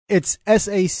it's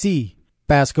SAC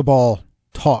basketball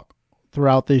talk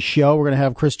throughout this show. We're going to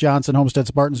have Chris Johnson, Homestead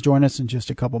Spartans, join us in just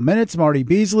a couple minutes. Marty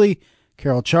Beasley,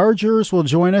 Carroll Chargers will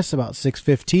join us about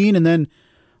 6:15, and then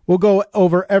we'll go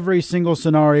over every single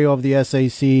scenario of the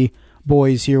SAC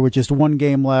boys here with just one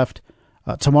game left.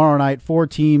 Tomorrow night, 4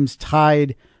 teams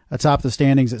tied atop the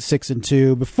standings at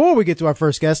 6-2. Before we get to our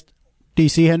first guest,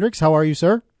 DC Hendricks, how are you,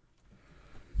 sir?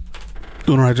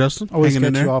 Doing all right, Justin. Always Hanging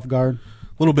in catch there. you off guard.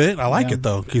 A little bit. I like it,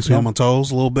 though. Keeps me on my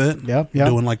toes a little bit. Yeah.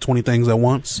 Doing like 20 things at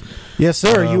once. Yes,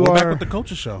 sir. We're back with the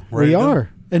Coaches Show. We are.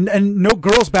 And no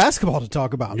girls basketball to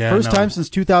talk about. Yeah, First time since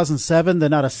 2007 that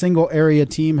not a single area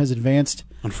team has advanced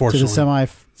to the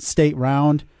semi-state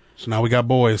round. So now we got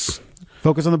boys.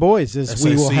 Focus on the boys as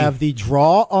SAC. we will have the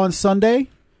draw on Sunday.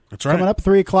 That's right. Coming up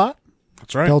 3 o'clock.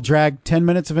 That's right. They'll drag 10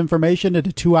 minutes of information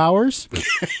into 2 hours,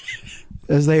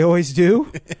 as they always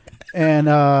do. And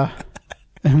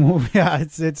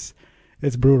it's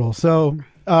brutal. So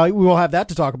we will have that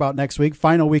to talk about next week.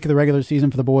 Final week of the regular season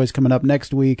for the boys coming up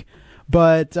next week.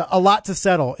 But a lot to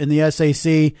settle in the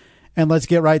SAC, and let's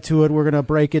get right to it. We're going to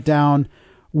break it down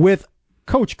with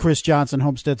Coach Chris Johnson,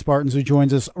 Homestead Spartans, who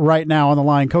joins us right now on the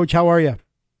line. Coach, how are you?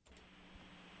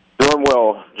 Doing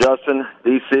well, Justin,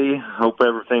 DC. Hope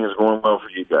everything is going well for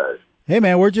you guys. Hey,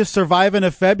 man, we're just surviving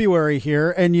a February here.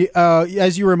 And you,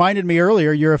 as you reminded me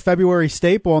earlier, you're a February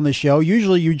staple on the show.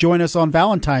 Usually you join us on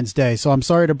Valentine's Day, so I'm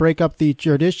sorry to break up the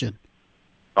tradition.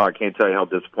 Oh, I can't tell you how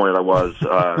disappointed I was.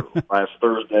 Last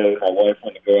Thursday, my wife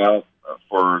went to go out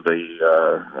for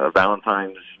the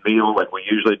Valentine's meal like we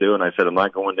usually do, and I said, I'm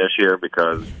not going this year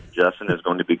because Justin is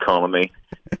going to be calling me,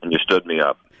 and you stood me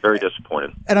up. Very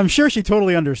disappointed. And I'm sure she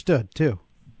totally understood, too.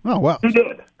 Oh, wow. She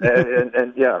did.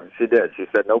 and yeah, she did. She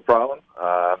said, no problem,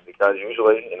 because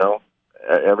usually,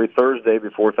 every Thursday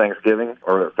before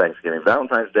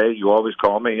Valentine's Day, you always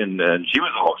call me, and she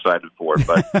was all excited for it.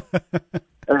 But,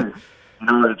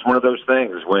 it's one of those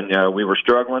things when we were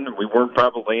struggling, and we weren't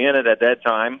probably in it at that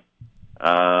time,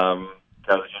 because,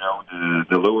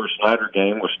 the Lewis-Snyder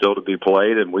game was still to be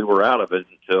played, and we were out of it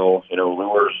until,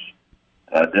 Lewis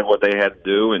did what they had to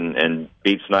do and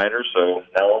beat Snyder. So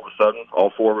now all of a sudden,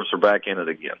 all 4 of us are back in it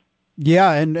again.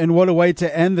 Yeah, and what a way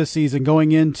to end the season,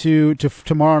 going into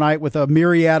tomorrow night with a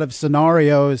myriad of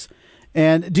scenarios.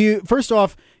 And first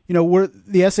off, we're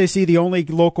the SAC, the only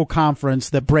local conference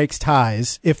that breaks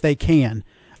ties if they can.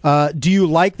 Do you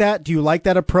like that? Do you like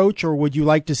that approach, or would you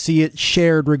like to see it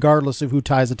shared regardless of who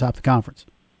ties atop the conference?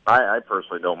 I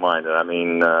personally don't mind it. I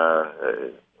mean,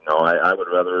 I would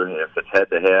rather, if it's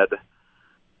head-to-head,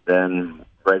 then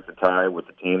break the tie with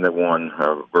the team that won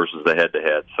versus the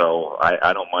head-to-head. So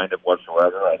I don't mind it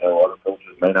whatsoever. I know other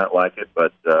coaches may not like it,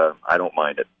 but I don't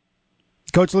mind it.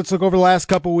 Coach, let's look over the last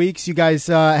couple weeks. You guys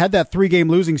had that 3-game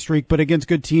losing streak, but against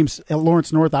good teams.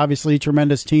 Lawrence North, obviously,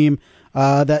 tremendous team.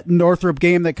 That Northrop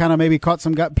game that kind of maybe caught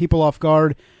some people off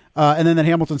guard. And then that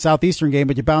Hamilton Southeastern game,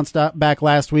 but you bounced back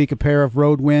last week, a pair of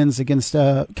road wins against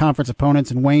conference opponents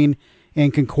in Wayne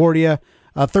and Concordia.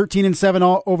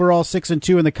 13-7 overall,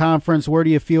 6-2 in the conference. Where do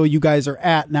you feel you guys are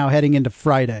at now heading into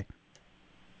Friday?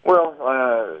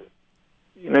 Well,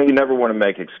 you never want to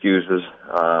make excuses,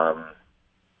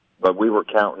 but we were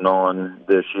counting on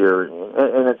this year,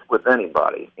 and it's with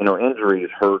anybody. Injuries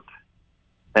hurt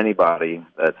anybody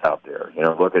that's out there.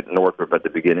 Look at Northrop at the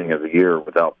beginning of the year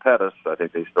without Pettis. I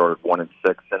think they started 1-6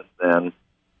 since then.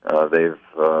 They've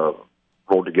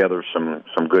rolled together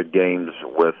some good games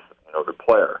with the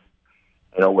player.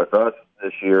 With us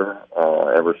this year,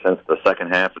 ever since the second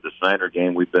half of the Snyder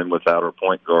game, we've been without our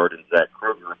point guard and Zach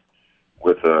Kruger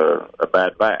with a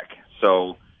bad back.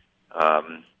 So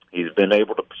he's been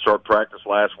able to start practice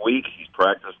last week. He's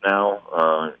practiced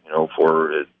now,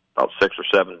 for about 6 or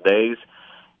 7 days.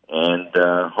 And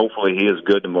hopefully he is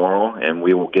good tomorrow, and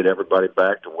we will get everybody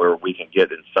back to where we can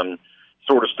get in some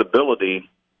sort of stability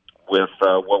with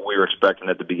what we were expecting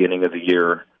at the beginning of the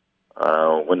year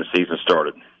when the season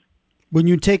started. When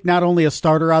you take not only a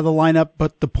starter out of the lineup,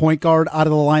 but the point guard out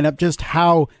of the lineup, just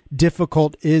how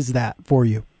difficult is that for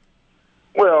you?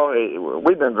 Well,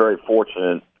 we've been very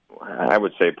fortunate, I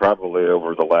would say probably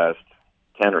over the last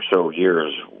 10 or so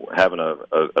years, having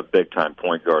a big-time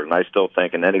point guard. And I still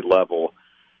think in any level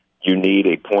you need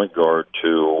a point guard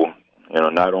to,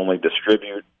 not only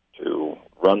distribute, to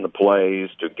run the plays,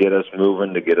 to get us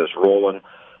moving, to get us rolling,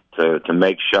 to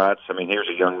make shots. I mean, here's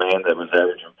a young man that was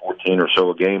averaging 14 or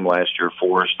so a game last year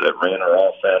for us that ran our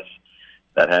offense,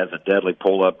 that has a deadly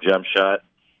pull-up jump shot.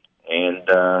 And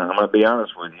I'm going to be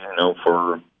honest with you,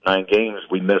 for 9 games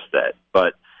we missed that.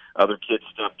 But other kids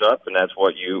stepped up, and that's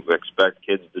what you expect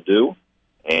kids to do.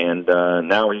 And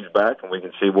now he's back, and we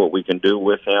can see what we can do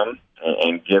with him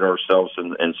and get ourselves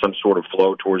in some sort of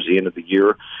flow towards the end of the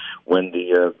year when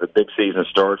the big season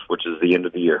starts, which is the end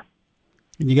of the year.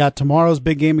 And you got tomorrow's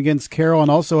big game against Carroll,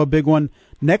 and also a big one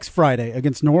next Friday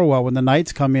against Norwell when the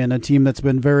Knights come in, a team that's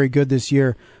been very good this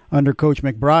year under Coach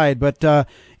McBride. But,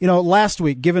 last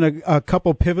week, given a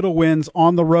couple pivotal wins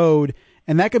on the road,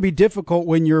 and that can be difficult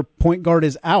when your point guard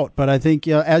is out. But I think,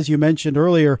 as you mentioned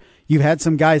earlier, you've had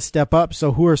some guys step up.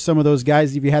 So who are some of those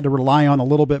guys that you had to rely on a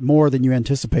little bit more than you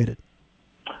anticipated?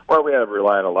 Well, we had to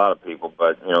rely on a lot of people,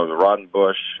 but, the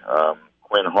Roddenbush,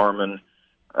 Quinn Harmon,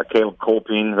 Caleb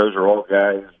Colpine, those are all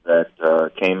guys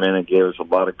that came in and gave us a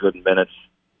lot of good minutes,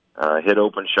 hit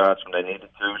open shots when they needed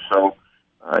to. So,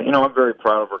 I'm very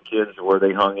proud of our kids where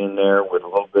they hung in there with a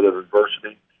little bit of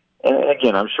adversity. And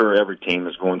again, I'm sure every team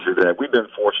is going through that. We've been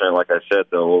fortunate, like I said,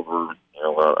 though, over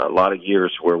a lot of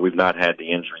years where we've not had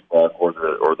the injury bug or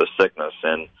the sickness,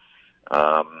 and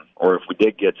or if we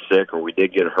did get sick or we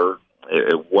did get hurt,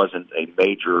 it wasn't a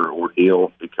major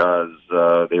ordeal because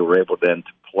they were able then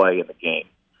to play in the game.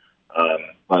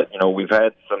 But we've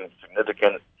had some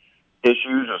significant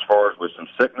issues as far as with some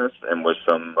sickness and with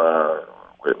some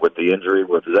with the injury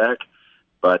with Zach.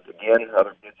 But again,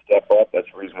 other kids step up. That's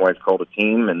the reason why it's called a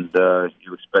team, and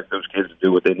you expect those kids to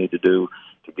do what they need to do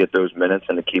to get those minutes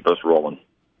and to keep us rolling.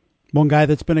 One guy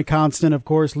that's been a constant, of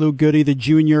course, Luke Goody, the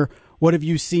junior. What have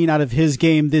you seen out of his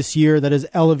game this year that has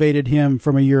elevated him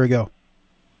from a year ago?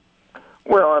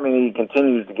 Well, he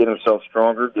continues to get himself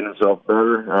stronger, get himself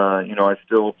better. I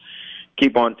still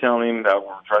keep on telling him that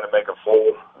we're trying to make a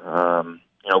full,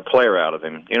 player out of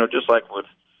him. Just like with,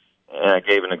 and I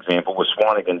gave an example with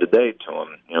Swanigan today to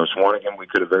him. Swanigan, we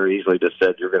could have very easily just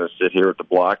said, you're going to sit here at the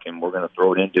block and we're going to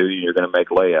throw it into you, you're going to make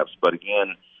layups. But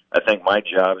again, I think my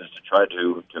job is to try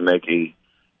to make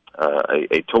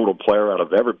a total player out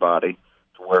of everybody,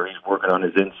 to where he's working on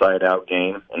his inside-out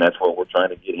game, and that's what we're trying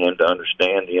to get him to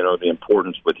understand, the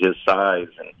importance with his size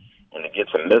and to get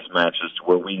some mismatches to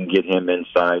where we can get him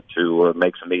inside to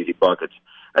make some easy buckets.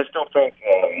 I still think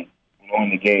in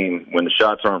the game, when the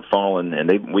shots aren't falling,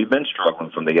 and we've been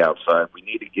struggling from the outside, we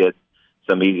need to get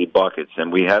some easy buckets,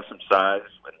 and we have some size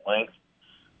and length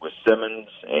with Simmons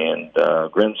and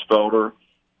Grimsfelder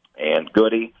and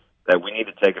Goody that we need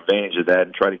to take advantage of that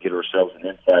and try to get ourselves an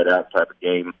inside-out type of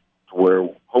game to where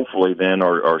hopefully then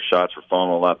our shots are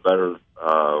falling a lot better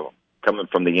coming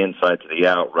from the inside to the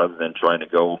out rather than trying to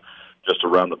go just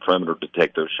around the perimeter to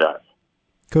take those shots.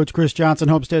 Coach Chris Johnson,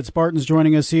 Homestead Spartans,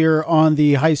 joining us here on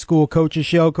the High School Coaches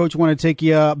Show. Coach, I want to take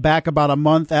you back about a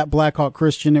month at Blackhawk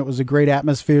Christian. It was a great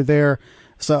atmosphere there.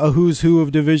 So a who's who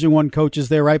of Division I coaches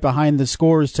there right behind the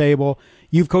scorers table.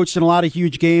 You've coached in a lot of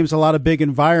huge games, a lot of big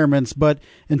environments, but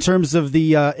in terms of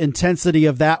the intensity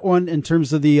of that one, in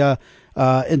terms of the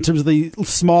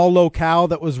small locale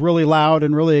that was really loud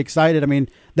and really excited,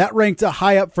 that ranked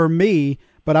high up for me,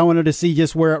 but I wanted to see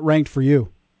just where it ranked for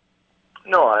you.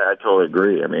 No, I totally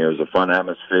agree. It was a fun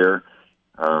atmosphere,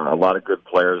 a lot of good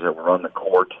players that were on the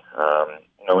court.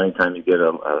 Anytime you get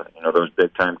those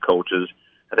big time coaches,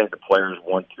 I think the players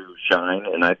want to shine,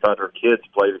 and I thought our kids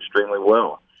played extremely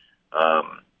well. I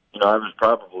was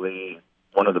probably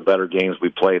one of the better games we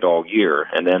played all year,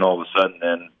 and then all of a sudden,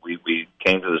 then we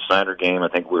came to the Snyder game. I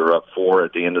think we were up 4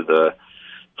 at the end of the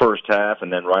first half,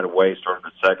 and then right away started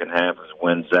the second half is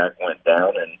when Zach went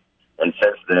down, and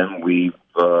since then we've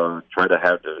tried to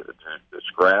have to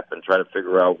scrap and try to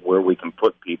figure out where we can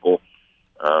put people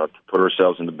to put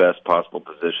ourselves in the best possible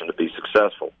position to be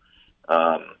successful.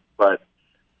 But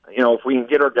if we can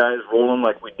get our guys rolling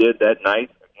like we did that night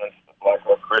against the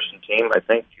Blackhawk Christian team, I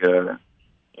think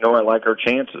I like our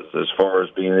chances as far as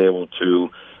being able to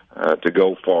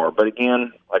go far. But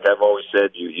again, like I've always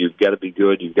said, you've got to be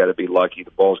good, you've got to be lucky.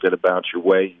 The ball's got to bounce your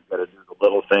way. You've got to do the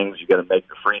little things. You've got to make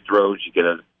the free throws. You got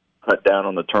to cut down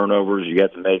on the turnovers. You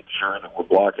got to make sure that we're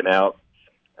blocking out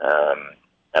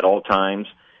at all times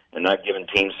and not giving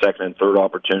teams second and third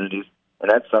opportunities. And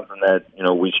that's something that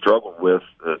we struggled with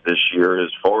this year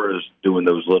as far as doing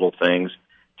those little things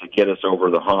to get us over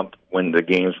the hump when the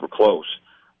games were close.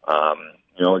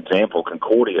 Example,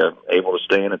 Concordia able to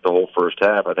stay in it the whole first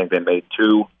half. I think they made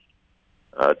 2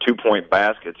 2-point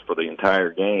baskets for the entire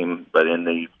game, but in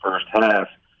the first half,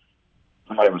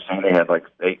 somebody was saying they had like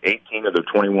 18 of their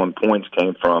 21 points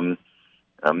came from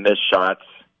missed shots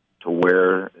to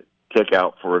where kick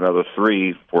out for another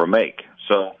 3 for a make.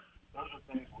 So those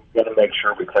are things we've got to make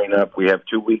sure we clean up. We have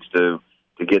 2 weeks to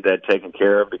get that taken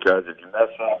care of, because if you mess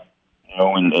up,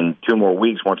 in 2 more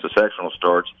weeks once the sectional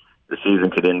starts, the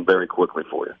season could end very quickly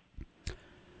for you.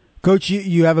 Coach,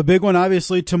 you have a big one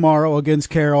obviously tomorrow against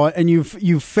Carroll, and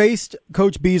you've faced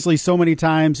Coach Beasley so many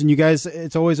times, and you guys,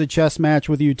 it's always a chess match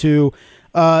with you two.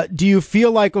 Do you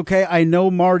feel like, okay, I know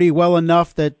Marty well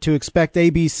enough that to expect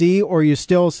ABC, or are you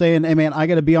still saying, hey man, I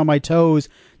got to be on my toes,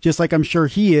 just like I'm sure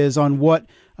he is on what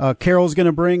Carroll's going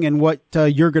to bring and what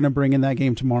you're going to bring in that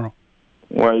game tomorrow?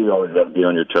 Well, you always got to be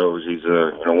on your toes. He's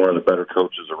one of the better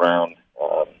coaches around,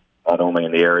 not only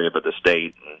in the area but the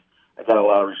state. And I got a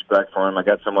lot of respect for him. I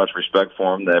got so much respect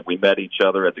for him that we met each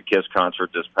other at the KISS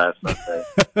concert this past Sunday.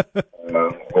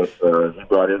 He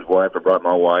brought his wife, I brought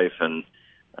my wife, and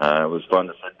it was fun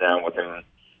to sit down with him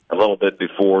a little bit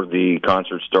before the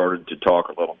concert started to talk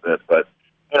a little bit. But,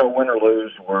 win or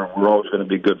lose, we're always going to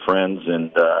be good friends.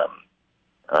 And,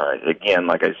 again,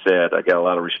 like I said, I got a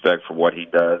lot of respect for what he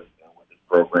does with his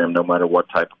program. No matter what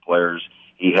type of players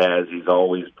he has, he's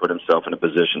always put himself in a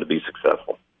position to be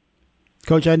successful.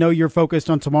 Coach, I know you're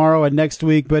focused on tomorrow and next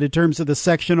week, but in terms of the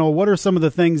sectional, what are some of the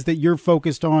things that you're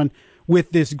focused on with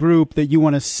this group that you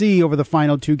want to see over the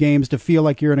final two games to feel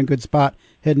like you're in a good spot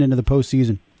heading into the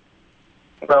postseason?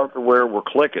 About where we're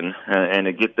clicking and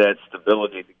to get that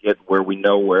stability, to get where we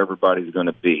know where everybody's going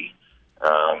to be.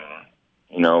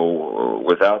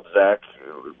 Without Zach,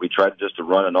 we tried just to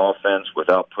run an offense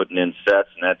without putting in sets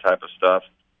and that type of stuff.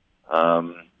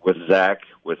 With Zach,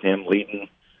 with him leading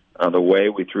the way,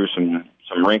 we threw some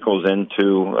wrinkles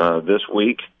into this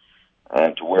week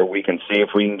to where we can see if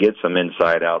we can get some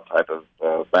inside-out type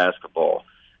of basketball.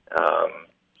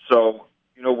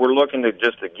 We're looking to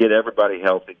get everybody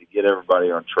healthy, to get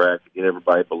everybody on track, to get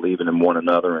everybody believing in one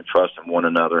another and trusting one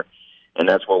another. And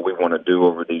that's what we want to do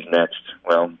over these next,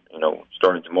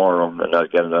 starting tomorrow, and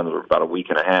I've got another about a week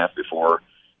and a half before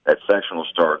that sectional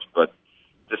starts. But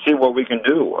to see what we can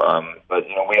do.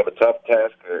 We have a tough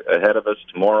task ahead of us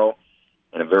tomorrow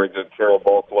and a very good Carroll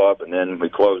ball club, and then we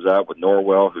close out with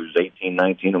Norwell, who's 18,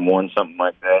 19-1, something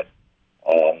like that.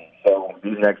 So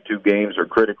these next two games are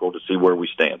critical to see where we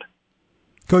stand.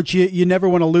 Coach, you never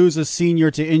want to lose a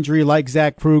senior to injury like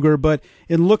Zach Kruger, but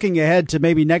in looking ahead to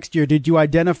maybe next year, did you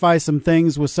identify some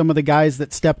things with some of the guys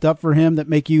that stepped up for him that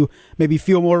make you maybe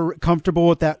feel more comfortable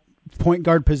with that point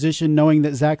guard position knowing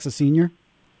that Zach's a senior?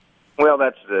 Well,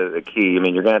 that's the key. I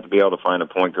mean, you're going to have to be able to find a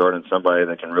point guard and somebody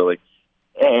that can really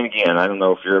 – and again, I don't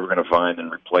know if you're ever going to find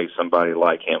and replace somebody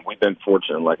like him. We've been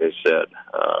fortunate, like I said,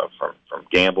 from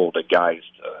Gamble to Geist,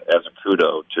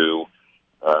 Azucudo to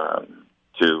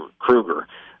Kruger.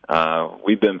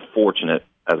 We've been fortunate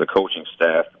as a coaching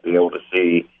staff to be able to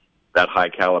see that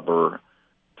high-caliber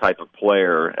type of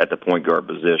player at the point guard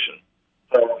position.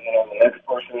 So, the next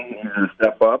person is going to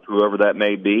step up, whoever that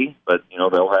may be, but,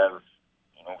 they'll have,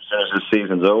 as soon as this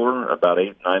season's over, about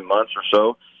 8-9 months or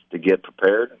so to get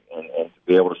prepared and to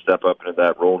be able to step up into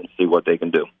that role and see what they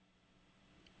can do.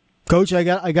 Coach, I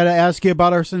got to ask you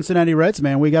about our Cincinnati Reds,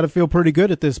 man. We got to feel pretty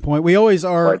good at this point. We always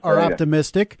are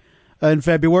optimistic in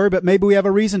February, but maybe we have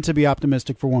a reason to be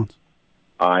optimistic for once.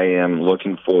 I am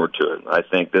looking forward to it. I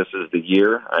think this is the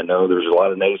year. I know there's a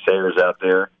lot of naysayers out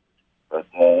there, but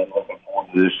I'm looking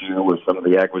forward to this year with some of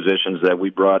the acquisitions that we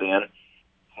brought in.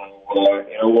 So,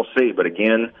 we'll see. But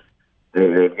again,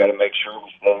 they've got to make sure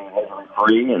we stay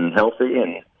free and healthy,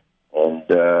 and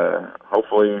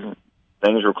hopefully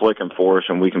things are clicking for us,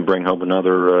 and we can bring home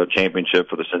another championship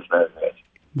for the Cincinnati Reds.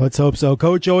 Let's hope so.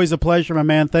 Coach, always a pleasure, my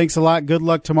man. Thanks a lot. Good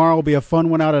luck tomorrow. Will be a fun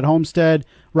one out at Homestead.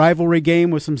 Rivalry game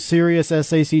with some serious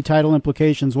SAC title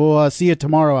implications. We'll see you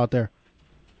tomorrow out there.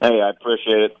 Hey, I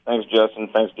appreciate it. Thanks, Justin.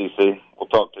 Thanks, DC. We'll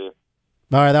talk to you.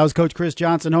 All right, that was Coach Chris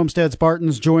Johnson, Homestead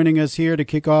Spartans, joining us here to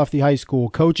kick off the high school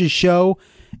coaches show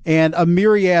and a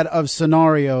myriad of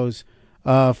scenarios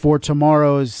for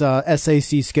tomorrow's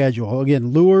SAC schedule.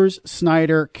 Again, Lures,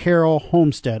 Snyder, Carroll,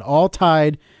 Homestead, all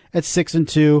tied at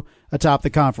 6-2 atop the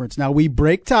conference. Now, we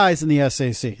break ties in the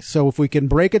SAC, so if we can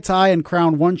break a tie and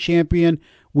crown one champion,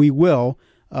 we will.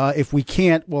 If we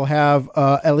can't, we'll have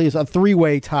at least a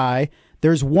three-way tie.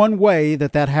 There's one way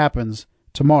that happens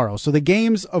tomorrow. So the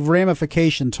games of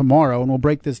ramification tomorrow, and we'll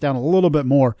break this down a little bit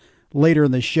more later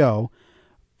in the show,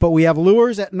 but we have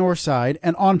Lures at Northside,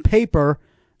 and on paper,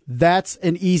 that's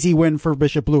an easy win for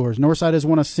Bishop Lures. Northside has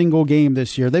won a single game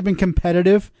this year. They've been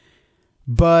competitive,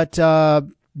 but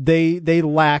they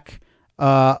lack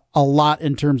a lot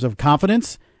in terms of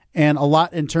confidence and a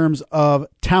lot in terms of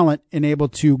talent in able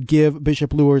to give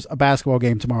Bishop Lures a basketball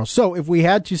game tomorrow. So if we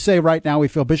had to say right now we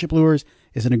feel Bishop Lures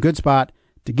is in a good spot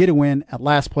to get a win at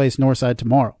last place Northside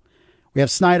tomorrow. We have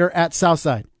Snyder at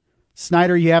Southside.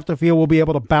 Snyder, you have to feel will be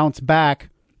able to bounce back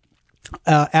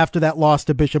after that loss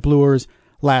to Bishop Lures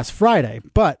last Friday.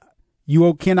 But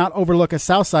you cannot overlook a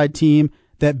Southside team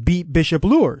that beat Bishop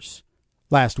Lures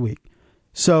last week.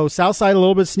 So Southside a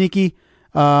little bit sneaky,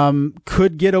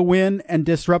 could get a win and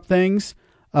disrupt things.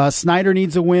 Snyder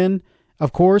needs a win,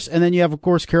 of course, and then you have, of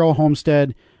course, Carroll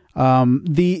Homestead.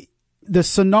 The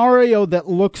scenario that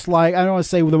looks like, I don't want to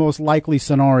say the most likely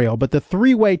scenario, but the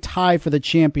three-way tie for the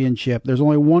championship, there's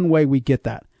only one way we get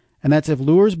that, and that's if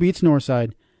Lures beats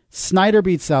Northside, Snyder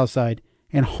beats Southside,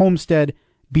 and Homestead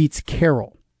beats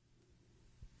Carroll.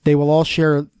 They will all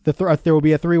share, there will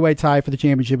be a three-way tie for the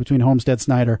championship between Homestead,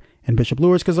 Snyder, and Bishop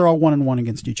Lures because they're all 1-1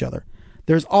 against each other.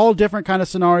 There's all different kind of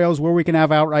scenarios where we can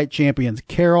have outright champions.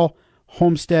 Carroll,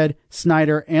 Homestead,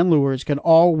 Snyder, and Lures can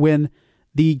all win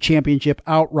the championship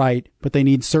outright, but they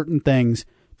need certain things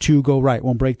to go right.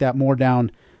 We'll break that more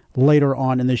down later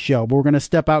on in the show. But we're going to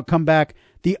step out, come back.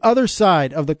 The other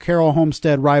side of the Carroll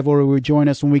Homestead rivalry will join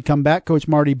us when we come back. Coach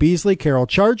Marty Beasley, Carroll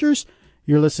Chargers.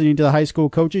 You're listening to the High School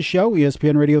Coaches Show,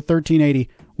 ESPN Radio 1380,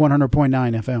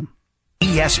 100.9 FM.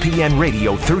 ESPN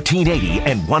Radio 1380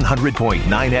 and 100.9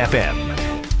 FM.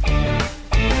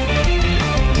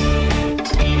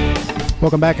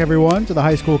 Welcome back, everyone, to the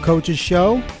High School Coaches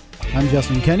Show. I'm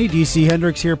Justin Kenny. DC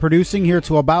Hendricks here producing here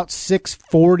till about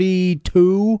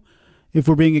 6:42, if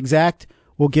we're being exact.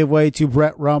 We'll give way to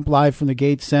Brett Rump live from the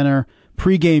Gates Center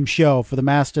pregame show for the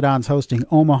Mastodons hosting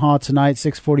Omaha tonight,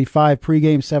 6:45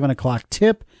 pregame, 7 o'clock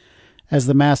tip as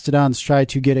the Mastodons try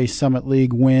to get a Summit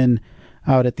League win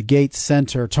out at the Gates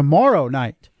Center. Tomorrow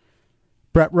night,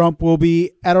 Brett Rump will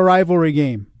be at a rivalry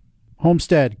game.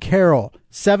 Homestead, Carroll,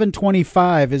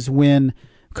 7:25 is when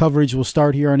coverage will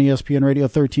start here on ESPN Radio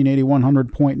 1380,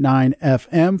 100.9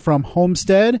 FM from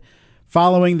Homestead.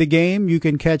 Following the game, you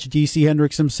can catch DC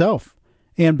Hendricks himself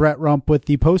and Brett Rump with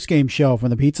the postgame show from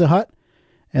the Pizza Hut.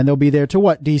 And they'll be there to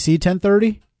what, DC,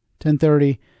 10:30?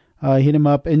 10:30. Hit him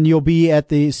up, and you'll be at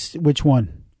the, which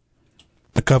one?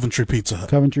 The Coventry Pizza Hut.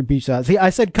 Coventry Pizza Hut. See, I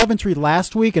said Coventry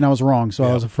last week, and I was wrong, so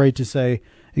I was afraid to say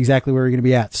exactly where you're going to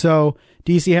be at. So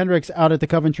DC Hendricks out at the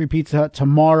Coventry Pizza Hut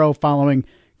tomorrow following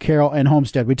Carroll and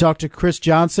Homestead. We talked to Chris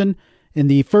Johnson in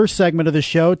the first segment of the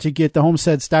show to get the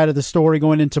Homestead side of the story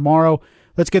going in tomorrow.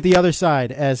 Let's get the other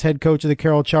side as head coach of the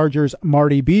Carroll Chargers,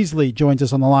 Marty Beasley, joins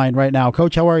us on the line right now.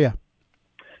 Coach, how are you?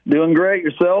 Doing great.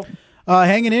 Yourself?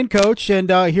 Hanging in, Coach, and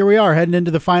here we are heading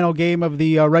into the final game of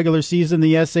the regular season,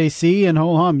 the SAC, and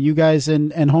ho-hum, you guys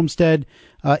and Homestead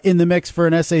in the mix for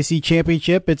an SAC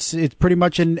championship. It's pretty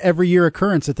much an every-year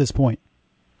occurrence at this point.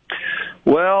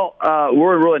 Well,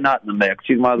 we're really not in the mix.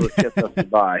 You might as well kiss us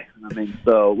goodbye. I mean,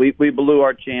 so we blew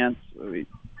our chance,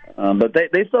 but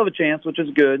they still have a chance, which is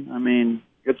good. I mean,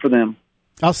 good for them.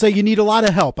 I'll say you need a lot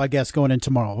of help, I guess, going in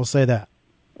tomorrow. We'll say that.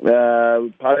 We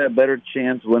probably have a better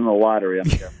chance winning the lottery, I'm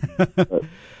sure.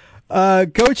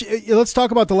 Coach, let's talk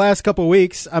about the last couple of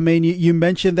weeks. I mean, you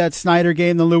mentioned that Snyder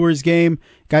game, the Lures game.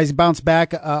 Guys bounced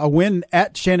back a win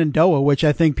at Shenandoah, which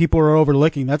I think people are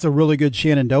overlooking. That's a really good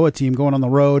Shenandoah team going on the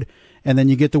road. And then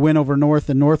you get the win over North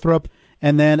and Northrop.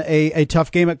 And then a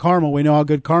tough game at Carmel. We know how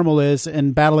good Carmel is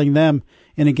and battling them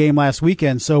in a game last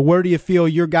weekend. So where do you feel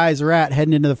your guys are at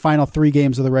heading into the final 3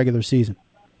 games of the regular season?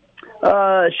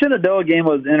 Shenandoah game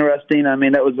was interesting. I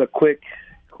mean, that was a quick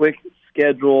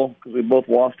schedule because we both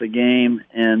lost a game,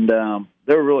 and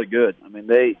they were really good. I mean,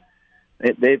 they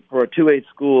for a 2A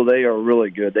school, they are really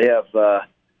good. They have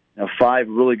 5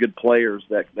 really good players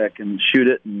that can shoot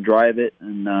it and drive it,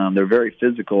 and they're very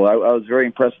physical. I was very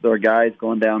impressed with our guys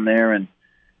going down there and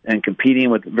competing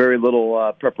with very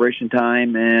little preparation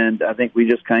time, and I think we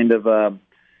just kind of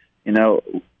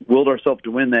willed ourselves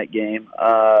to win that game.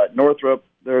 Northrop,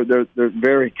 they're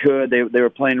very good. They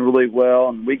were playing really well,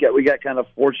 and we got kind of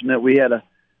fortunate. We had a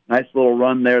nice little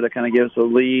run there to kind of give us a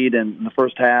lead in the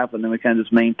first half, and then we kind of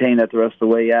just maintained that the rest of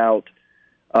the way out.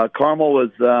 Carmel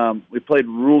was we played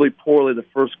really poorly the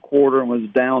first quarter and was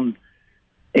down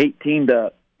 18-5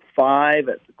 at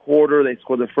the quarter. They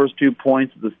scored the first 2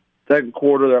 points of the second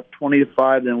quarter. They're up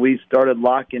 20-5. Then we started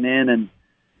locking in, and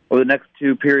over the next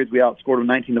 2 periods we outscored them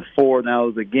 19-4. Now it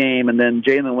was a game, and then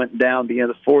Jalen went down at the end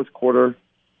of the fourth quarter,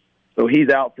 so he's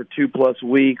out for 2+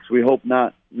 weeks. We hope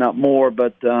not more,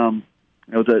 but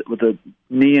with a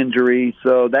knee injury,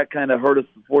 so that kind of hurt us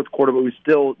the fourth quarter, but we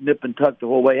still nip and tuck the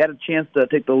whole way. Had a chance to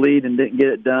take the lead and didn't get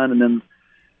it done, and then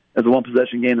as a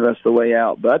one-possession game the rest of the way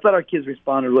out. But I thought our kids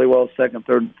responded really well. Second,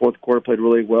 third, and fourth quarter played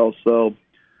really well. So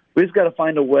we just got to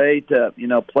find a way to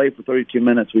play for 32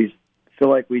 minutes. We feel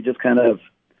like we just kind of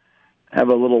have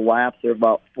a little lapse there,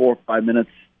 about 4 or 5 minutes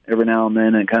every now and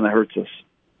then, and it kind of hurts us.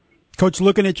 Coach,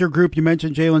 looking at your group, you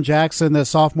mentioned Jalen Jackson, the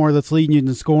sophomore that's leading you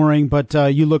in scoring, but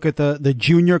you look at the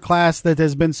junior class that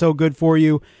has been so good for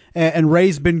you, and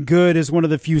Ray's been good as one of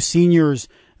the few seniors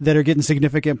that are getting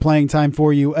significant playing time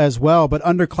for you as well. But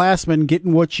underclassmen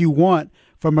getting what you want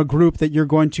from a group that you're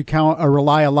going to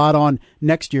rely a lot on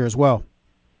next year as well?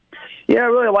 Yeah, I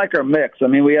really like our mix. I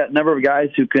mean, we got a number of guys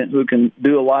who can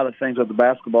do a lot of things with the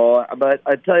basketball. But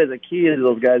I tell you, the key to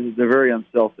those guys is they're very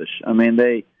unselfish. I mean,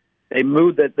 they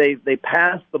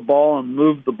pass the ball and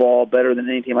move the ball better than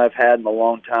any team I've had in a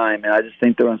long time. And I just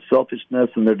think their unselfishness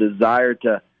and their desire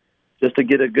to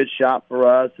get a good shot for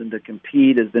us and to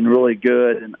compete has been really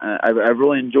good. And I've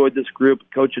really enjoyed this group,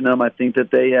 coaching them. I think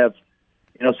that they have,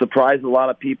 surprised a lot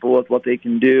of people with what they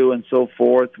can do and so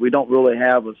forth. We don't really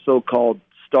have a so-called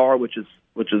star, which is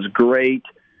great.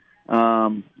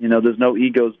 There's no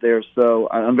egos there. So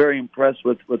I'm very impressed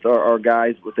with our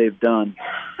guys, what they've done.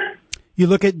 You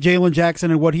look at Jalen Jackson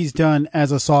and what he's done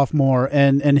as a sophomore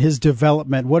and his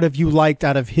development. What have you liked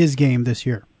out of his game this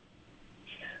year?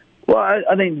 Well,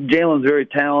 I think Jalen's very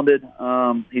talented.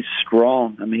 He's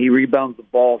strong. I mean, he rebounds the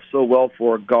ball so well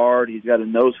for a guard. He's got a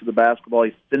nose for the basketball.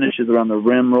 He finishes around the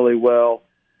rim really well.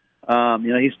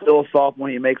 He's still a sophomore.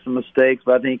 He makes some mistakes,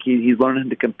 but I think he's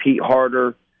learning to compete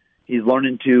harder. He's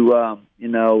learning to,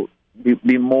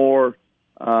 be more,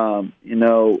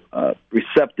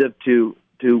 receptive to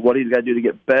what he's got to do to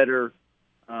get better.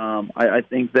 I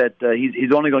think that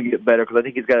he's only going to get better because I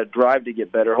think he's got a drive to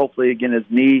get better. Hopefully, again, his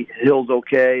knee heals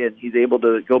okay and he's able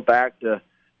to go back to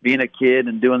being a kid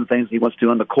and doing the things he wants to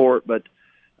on the court. But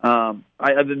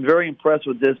I've been very impressed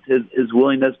with his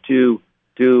willingness to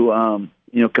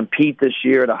compete this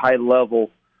year at a high level.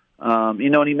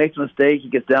 And he makes a mistake, he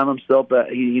gets down on himself, but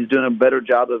he's doing a better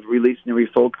job of releasing and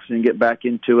refocusing and get back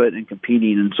into it and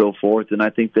competing and so forth. And I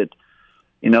think that,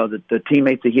 that the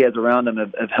teammates that he has around him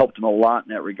have helped him a lot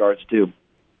in that regards too.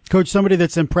 Coach, somebody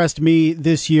that's impressed me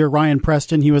this year, Ryan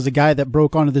Preston, he was a guy that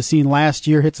broke onto the scene last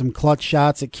year, hit some clutch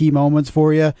shots at key moments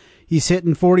for you. He's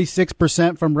hitting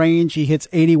 46% from range. He hits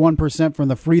 81% from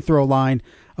the free throw line.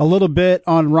 A little bit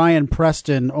on Ryan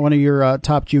Preston, one of your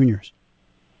top juniors.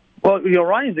 Well,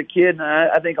 Ryan's a kid, and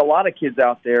I think a lot of kids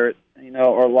out there,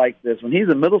 are like this. When he's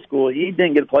in middle school, he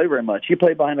didn't get to play very much. He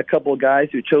played behind a couple of guys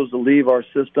who chose to leave our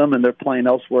system, and they're playing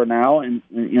elsewhere now, and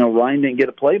Ryan didn't get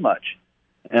to play much.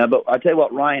 But I tell you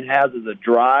what Ryan has is a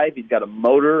drive. He's got a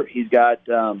motor. He's got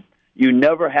you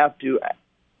never have to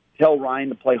tell Ryan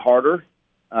to play harder.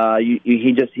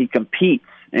 He competes,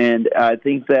 and I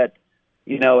think that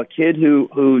a kid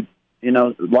who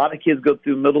a lot of kids go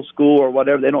through middle school or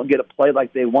whatever, they don't get to play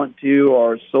like they want to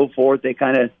or so forth. They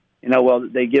kind of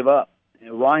they give up.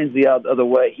 Ryan's the other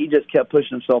way. He just kept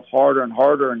pushing himself harder and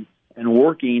harder and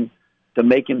working to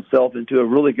make himself into a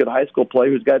really good high school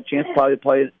player who's got a chance to probably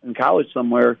play in college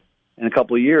somewhere in a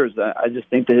couple of years. I just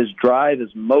think that his drive,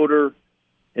 his motor,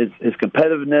 his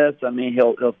competitiveness, I mean,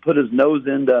 he'll put his nose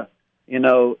into,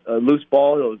 a loose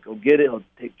ball. He'll go get it. He'll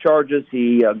take charges.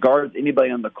 He guards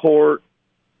anybody on the court.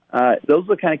 Those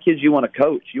are the kind of kids you want to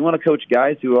coach. You want to coach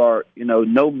guys who are,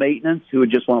 no maintenance, who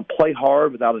just want to play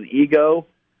hard without an ego.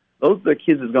 Those are the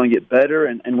kids that's going to get better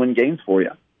and win games for you.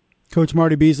 Coach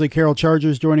Marty Beasley, Carroll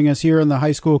Chargers, joining us here on the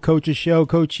High School Coaches Show.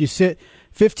 Coach, you sit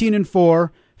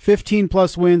 15-4,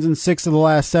 15-plus wins in 6 of the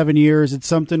last 7 years. It's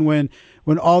something when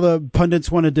all the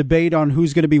pundits want to debate on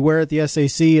who's going to be where at the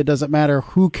SAC, it doesn't matter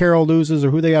who Carroll loses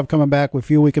or who they have coming back. We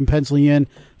feel we can pencil you in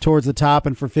towards the top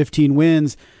and for 15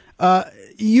 wins.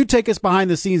 You take us behind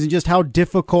the scenes and just how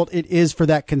difficult it is for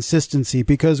that consistency,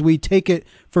 because we take it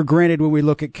for granted when we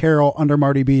look at Carroll under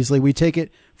Marty Beasley. We take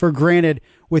it for granted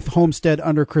with Homestead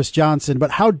under Chris Johnson.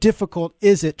 But how difficult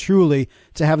is it truly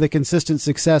to have the consistent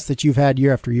success that you've had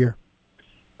year after year?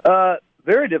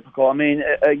 Very difficult. I mean,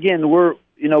 again,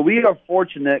 we are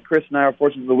fortunate, Chris and I are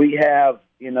fortunate that we have,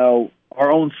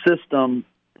 our own system,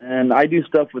 and I do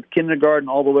stuff with kindergarten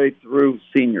all the way through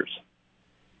seniors.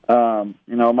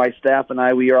 My staff and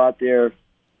I, we are out there,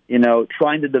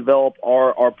 trying to develop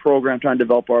our program, trying to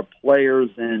develop our players.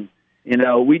 And,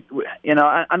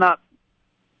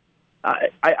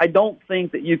 I don't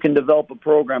think that you can develop a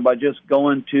program by just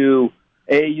going to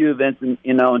AAU events and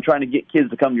trying to get kids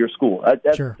to come to your school.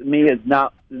 That sure. To me, is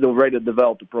not the way to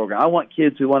develop the program. I want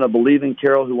kids who want to believe in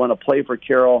Carroll, who want to play for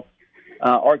Carroll.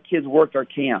 Our kids work our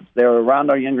camps. They're around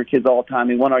our younger kids all the time.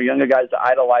 We want our younger guys to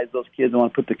idolize those kids and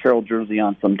want to put the Carroll jersey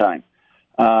on sometime.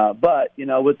 But,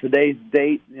 with today's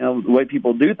date, the way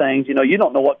people do things, you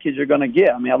don't know what kids you're going to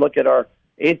get. I mean, I look at our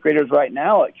 8th graders right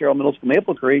now at Carroll Middle School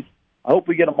Maple Creek. I hope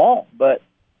we get them all, but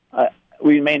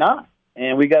we may not.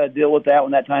 And we got to deal with that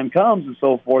when that time comes and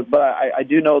so forth. But I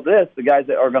do know this, the guys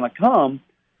that are going to come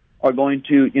are going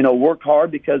to, work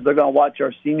hard because they're going to watch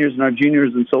our seniors and our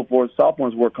juniors and so forth,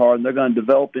 sophomores work hard, and they're going to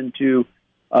develop into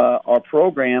our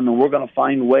program, and we're going to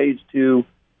find ways to,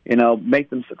 make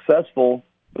them successful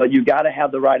but you got to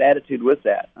have the right attitude with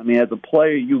that. I mean, as a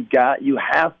player, you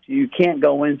can't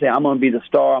go in and say, I'm going to be the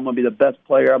star, I'm going to be the best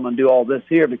player, I'm going to do all this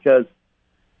here, because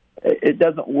it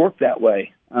doesn't work that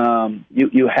way.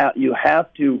 You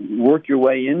have to work your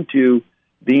way into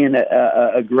being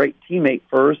a great teammate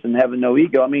first and having no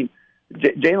ego. I mean,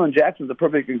 Jalen Jackson's a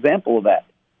perfect example of that.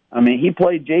 I mean, he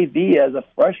played JV as a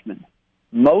freshman.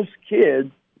 Most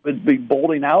kids would be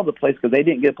bolting out of the place because they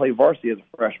didn't get to play varsity as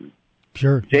a freshman.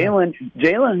 Sure. Jalen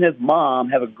and his mom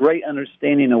have a great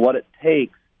understanding of what it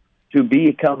takes to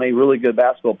become a really good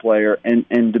basketball player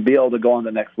and to be able to go on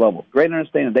the next level. Great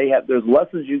understanding. There's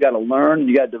lessons you got to learn,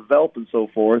 you got to develop, and so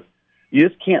forth. You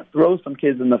just can't throw some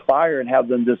kids in the fire and have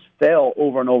them just fail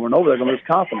over and over and over. They're going to lose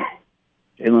confidence.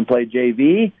 Jalen played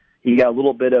JV. He got a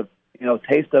little bit of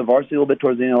taste of varsity a little bit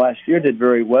towards the end of last year. Did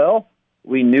very well.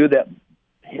 We knew that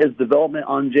his development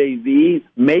on JV,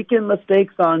 making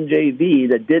mistakes on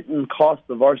JV that didn't cost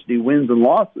the varsity wins and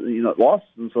losses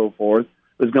and so forth,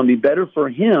 was going to be better for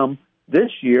him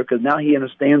this year because now he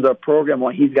understands our program,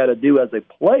 what he's got to do as a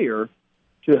player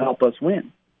to help us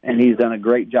win. And he's done a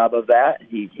great job of that.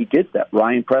 He gets that.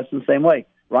 Ryan Preston, same way.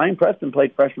 Ryan Preston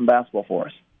played freshman basketball for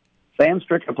us. Sam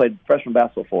Stricker played freshman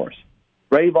basketball for us.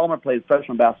 Ray Vollmer played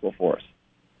freshman basketball for us.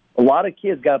 A lot of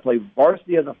kids got to play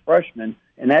varsity as a freshman,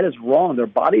 and that is wrong. Their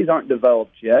bodies aren't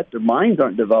developed yet. Their minds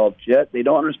aren't developed yet. They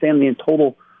don't understand in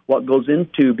total what goes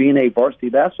into being a varsity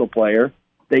basketball player.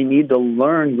 They need to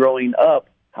learn growing up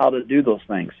how to do those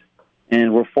things.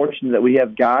 And we're fortunate that we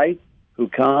have guys who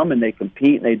come and they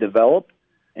compete and they develop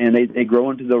and they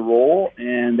grow into the role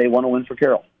and they want to win for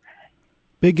Carroll.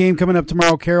 Big game coming up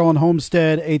tomorrow, Carroll and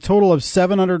Homestead. A total of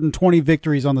 720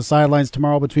 victories on the sidelines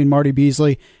tomorrow between Marty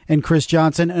Beasley and Chris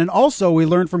Johnson. And also, we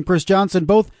learned from Chris Johnson,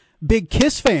 both big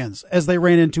Kiss fans as they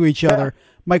ran into each other.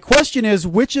 My question is,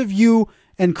 which of you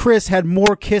and Chris had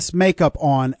more Kiss makeup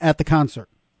on at the concert?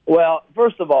 Well,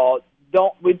 first of all,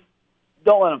 don't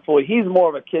let him fool you. He's more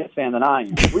of a Kiss fan than I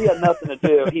am. We had nothing to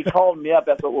do. He called me up.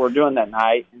 That's what we were doing that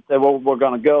night, and said, "Well, we're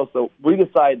going to go." So we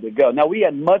decided to go. Now we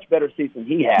had much better seats than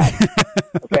he had.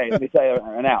 Okay, let me tell you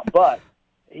right now. But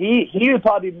he would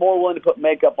probably be more willing to put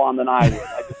makeup on than I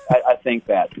would. I think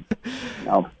that.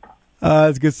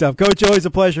 That's good stuff. Coach, always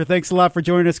a pleasure. Thanks a lot for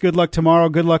joining us. Good luck tomorrow.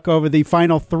 Good luck over the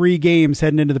final 3 games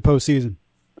heading into the postseason.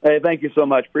 Hey, thank you so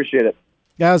much. Appreciate it.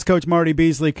 That was Coach Marty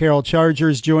Beasley, Carroll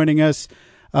Chargers, joining us.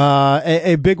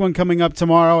 A big one coming up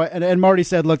tomorrow. And Marty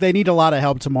said, look, they need a lot of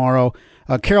help tomorrow.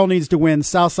 Carroll needs to win.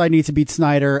 Southside needs to beat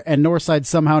Snyder. And Northside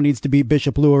somehow needs to beat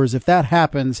Bishop Luers. If that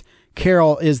happens,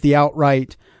 Carroll is the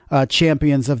outright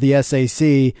champions of the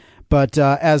SAC. But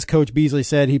as Coach Beasley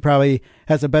said, he probably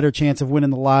has a better chance of winning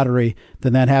the lottery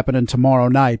than that happening tomorrow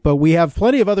night. But we have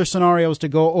plenty of other scenarios to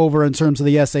go over in terms of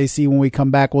the SAC. When we come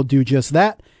back, we'll do just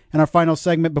that. And our final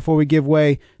segment before we give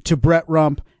way to Brett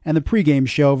Rump and the pregame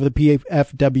show of the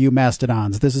PFW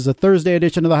Mastodons. This is a Thursday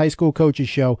edition of the High School Coaches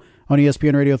Show on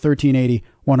ESPN Radio 1380,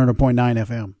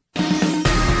 100.9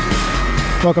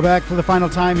 FM. Welcome back for the final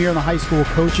time here on the High School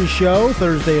Coaches Show,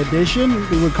 Thursday edition.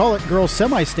 We would call it Girls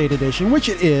Semi-State Edition, which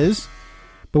it is,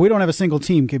 but we don't have a single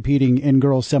team competing in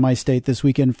Girls Semi-State this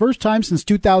weekend. First time since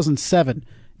 2007,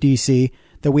 DC,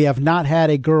 that we have not had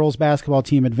a girls basketball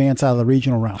team advance out of the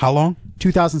regional round. How long?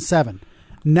 2007.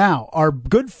 Now, our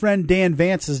good friend Dan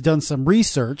Vance has done some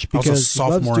research because I was a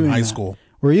sophomore in high school.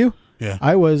 Were you? Yeah.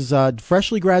 I was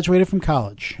freshly graduated from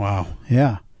college. Wow.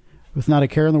 Yeah, with not a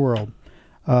care in the world.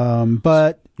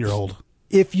 But you're old.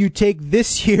 If you take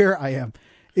this year, I am.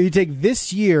 If you take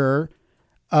this year,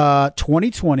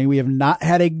 2020, we have not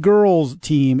had a girls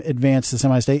team advance to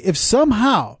semi-state. If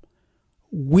somehow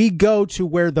we go to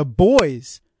where the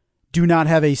boys do not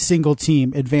have a single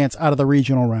team advance out of the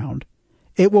regional round,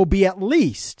 it will be at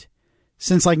least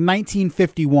since like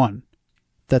 1951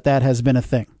 that has been a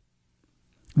thing.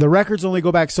 The records only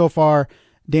go back so far.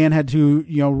 Dan had to,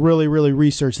 really, really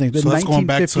research things. So that's going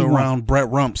back to around Brett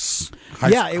Rump's high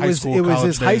school, it was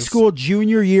his days. High school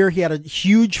junior year. He had a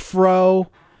huge fro.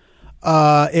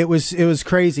 It was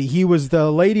crazy. He was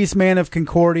the ladies' man of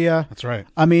Concordia. That's right.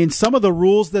 I mean, some of the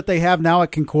rules that they have now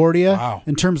at Concordia, wow,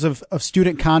 in terms of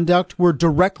student conduct, were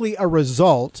directly a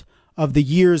result of the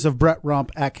years of Brett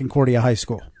Rump at Concordia High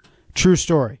School. True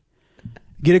story.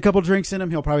 Get a couple drinks in him,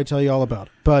 he'll probably tell you all about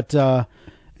it. But,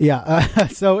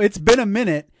 so it's been a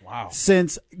minute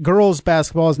since girls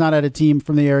basketball has not had a team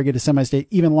from the area get to semi-state,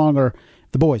 even longer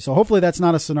the boys. So hopefully that's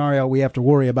not a scenario we have to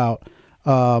worry about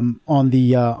on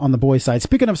the boys' side.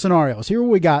 Speaking of scenarios, here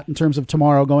what we got in terms of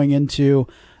tomorrow going into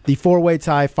the 4-way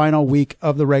tie final week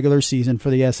of the regular season for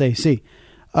the SAC.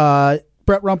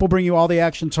 Brett Rump will bring you all the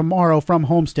action tomorrow from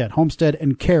Homestead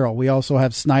and Carroll. We also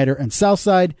have Snyder and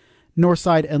Southside,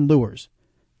 Northside and Luers.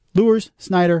 Luers,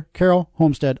 Snyder, Carroll,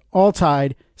 Homestead, all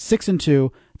tied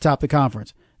 6-2 atop the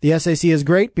conference. The SAC is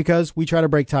great because we try to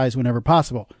break ties whenever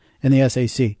possible in the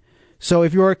SAC. So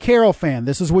if you're a Carroll fan,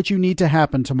 this is what you need to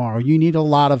happen tomorrow. You need a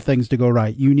lot of things to go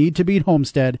right. You need to beat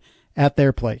Homestead at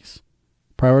their place.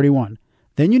 Priority 1.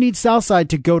 Then you need Southside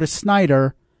to go to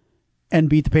Snyder and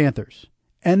beat the Panthers.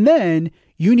 And then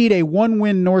you need a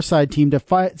 1-win Northside team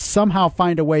to somehow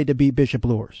find a way to beat Bishop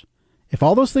Luers. If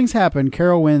all those things happen,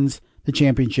 Carroll wins the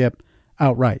championship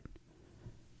outright.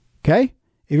 Okay?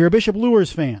 If you're a Bishop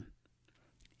Luers fan,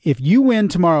 if you win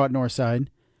tomorrow at Northside,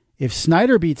 if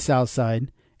Snyder beats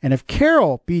Southside, and if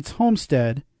Carroll beats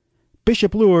Homestead,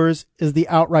 Bishop Luers is the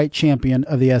outright champion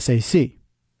of the SAC.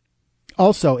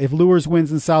 Also, if Luers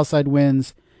wins and Southside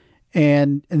wins,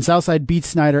 and Southside beats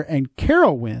Snyder and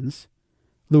Carroll wins,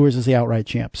 Luers is the outright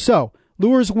champ. So,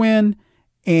 Luers win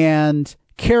and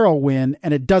Carroll win,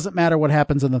 and it doesn't matter what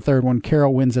happens in the third one.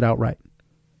 Carroll wins it outright.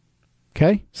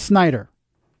 Okay? Snyder.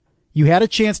 You had a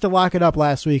chance to lock it up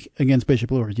last week against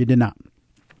Bishop Luers. You did not.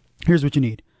 Here's what you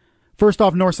need. First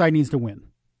off, Northside needs to win.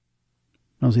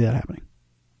 I don't see that happening.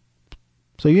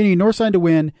 So you need Northside to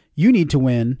win, you need to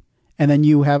win, and then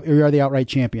you are the outright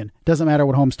champion. Doesn't matter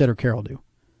what Homestead or Carroll do.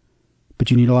 But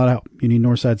you need a lot of help. You need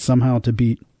Northside somehow to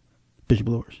beat Bishop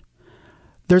Luers.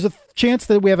 There's a chance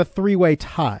that we have a 3-way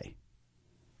tie.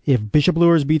 If Bishop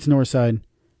Luers beats Northside,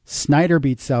 Snyder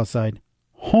beats Southside,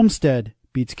 Homestead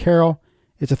beats Carroll,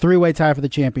 it's a 3-way tie for the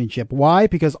championship. Why?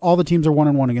 Because all the teams are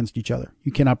 1-1 against each other.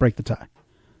 You cannot break the tie.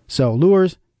 So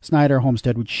Luers, Snyder,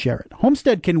 Homestead would share it.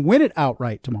 Homestead can win it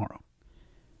outright tomorrow.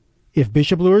 If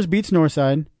Bishop Luers beats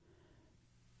Northside,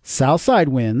 Southside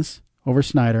wins over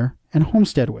Snyder, and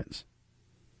Homestead wins.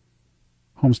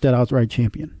 Homestead outright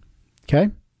champion.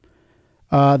 Okay?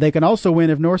 They can also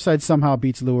win if Northside somehow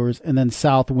beats Luers, and then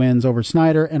South wins over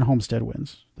Snyder, and Homestead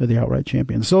wins. They're the outright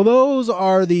champions. So those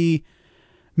are the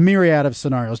myriad of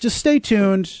scenarios. Just stay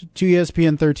tuned to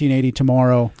ESPN 1380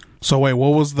 tomorrow. So wait, what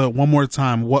was the one more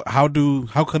time? How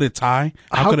could it tie?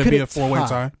 How could it be a 4-way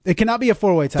tie? It cannot be a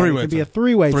 4-way tie. It could be a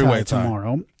 3-way tie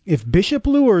tomorrow. If Bishop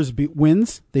Luers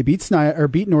wins, they beat Snyder or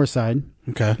beat Northside.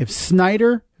 Okay. If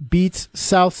Snyder beats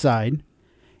Southside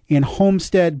and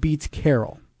Homestead beats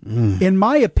Carroll. In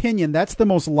my opinion, that's the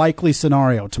most likely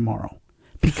scenario tomorrow.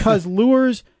 Because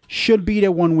Luers should beat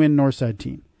a 1-win Northside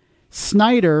team.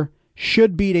 Snyder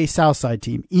should beat a Southside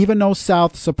team, even though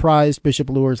South surprised Bishop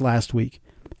Luers last week.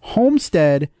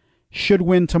 Homestead should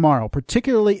win tomorrow,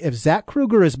 particularly if Zach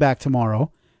Kruger is back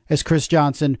tomorrow, as Chris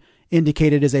Johnson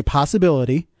indicated is a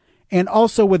possibility, and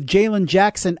also with Jalen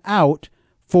Jackson out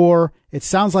for, it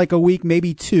sounds like a week,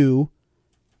 maybe 2,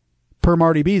 per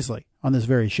Marty Beasley on this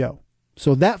very show.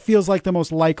 So that feels like the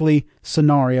most likely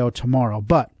scenario tomorrow.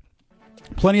 But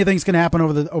plenty of things can happen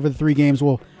over the 3 games.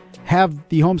 We'll have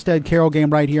the Homestead Carroll game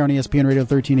right here on ESPN Radio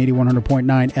 1380,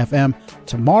 100.9 FM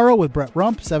tomorrow with Brett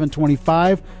Rump,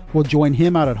 725. We'll join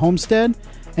him out at Homestead.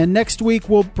 And next week,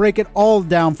 we'll break it all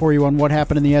down for you on what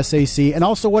happened in the SAC and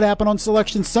also what happened on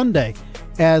Selection Sunday.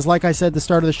 As, like I said at the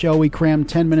start of the show, we crammed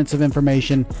 10 minutes of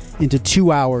information into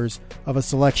 2 hours of a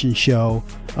selection show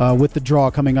with the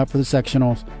draw coming up for the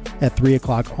sectionals at 3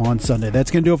 o'clock on Sunday.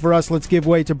 That's going to do it for us. Let's give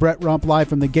way to Brett Rump live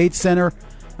from the Gates Center.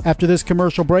 After this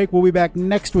commercial break, we'll be back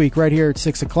next week right here at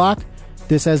 6 o'clock.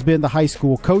 This has been the High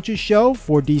School Coaches Show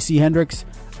for DC Hendricks.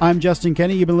 I'm Justin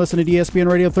Kenny. You've been listening to ESPN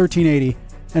Radio 1380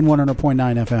 and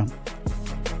 100.9 FM.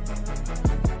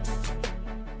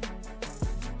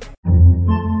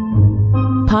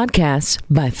 Podcasts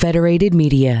by Federated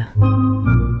Media.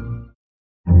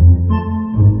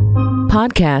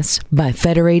 Podcasts by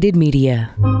Federated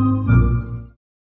Media.